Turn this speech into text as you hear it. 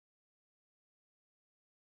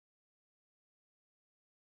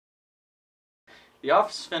The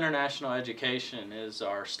Office of International Education is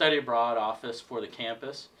our study abroad office for the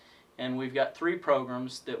campus, and we've got 3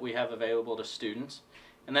 programs that we have available to students,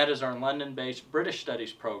 and that is our London-based British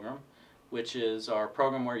Studies program, which is our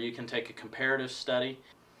program where you can take a comparative study.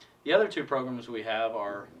 The other 2 programs we have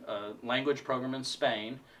are a language program in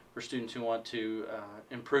Spain for students who want to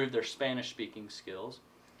improve their Spanish speaking skills,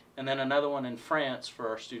 and then another one in France for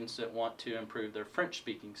our students that want to improve their French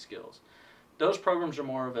speaking skills. Those programs are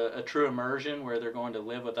more of a true immersion where they're going to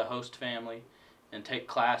live with a host family and take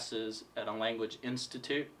classes at a language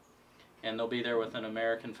institute, and they'll be there with an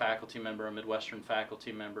American faculty member, a Midwestern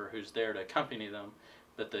faculty member who's there to accompany them,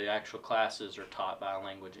 but the actual classes are taught by a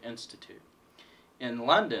language institute. In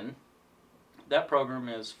London, that program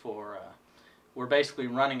is for, we're basically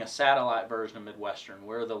running a satellite version of Midwestern.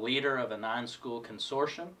 We're the leader of a 9-school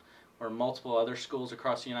consortium where multiple other schools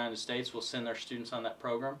across the United States will send their students on that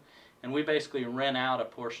program. And we basically rent out a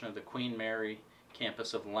portion of the Queen Mary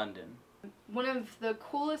campus of London. One of the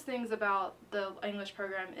coolest things about the English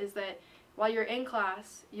program is that while you're in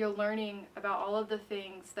class, you're learning about all of the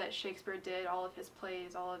things that Shakespeare did, all of his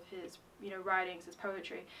plays, all of his writings, his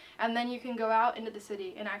poetry. And then you can go out into the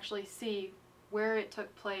city and actually see where it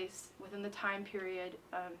took place within the time period.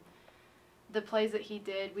 The plays that he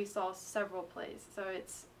did, we saw several plays. So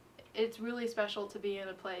it's really special to be in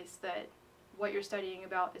a place that what you're studying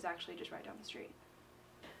about is actually just right down the street.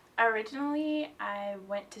 Originally, I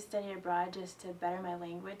went to study abroad just to better my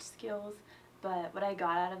language skills, but what I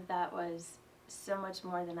got out of that was so much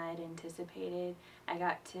more than I had anticipated. I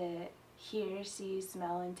got to hear, see,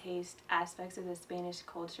 smell, and taste aspects of the Spanish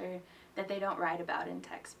culture that they don't write about in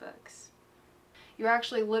textbooks. You're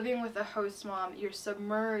actually living with a host mom. You're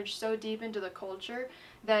submerged so deep into the culture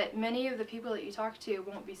that many of the people that you talk to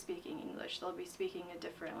won't be speaking English. They'll be speaking a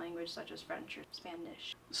different language such as French or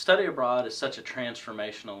Spanish. Study abroad is such a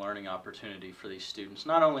transformational learning opportunity for these students.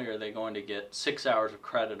 Not only are they going to get 6 hours of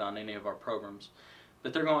credit on any of our programs,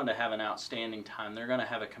 but they're going to have an outstanding time. They're going to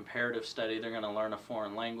have a comparative study. They're going to learn a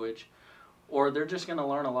foreign language, or they're just going to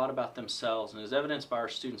learn a lot about themselves. And as evidenced by our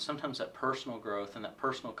students, sometimes that personal growth and that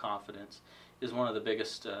personal confidence is one of the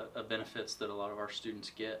biggest benefits that a lot of our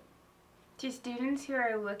students get. To students who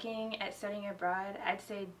are looking at studying abroad, I'd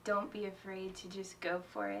say don't be afraid to just go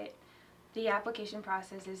for it. The application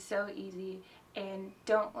process is so easy, and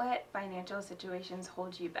don't let financial situations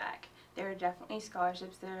hold you back. There are definitely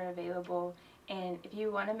scholarships that are available, and if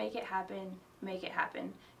you want to make it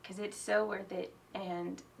happen, because it's so worth it,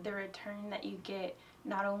 and the return that you get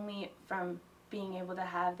not only from being able to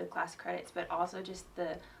have the class credits, but also just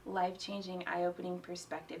the life-changing, eye-opening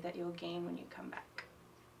perspective that you'll gain when you come back.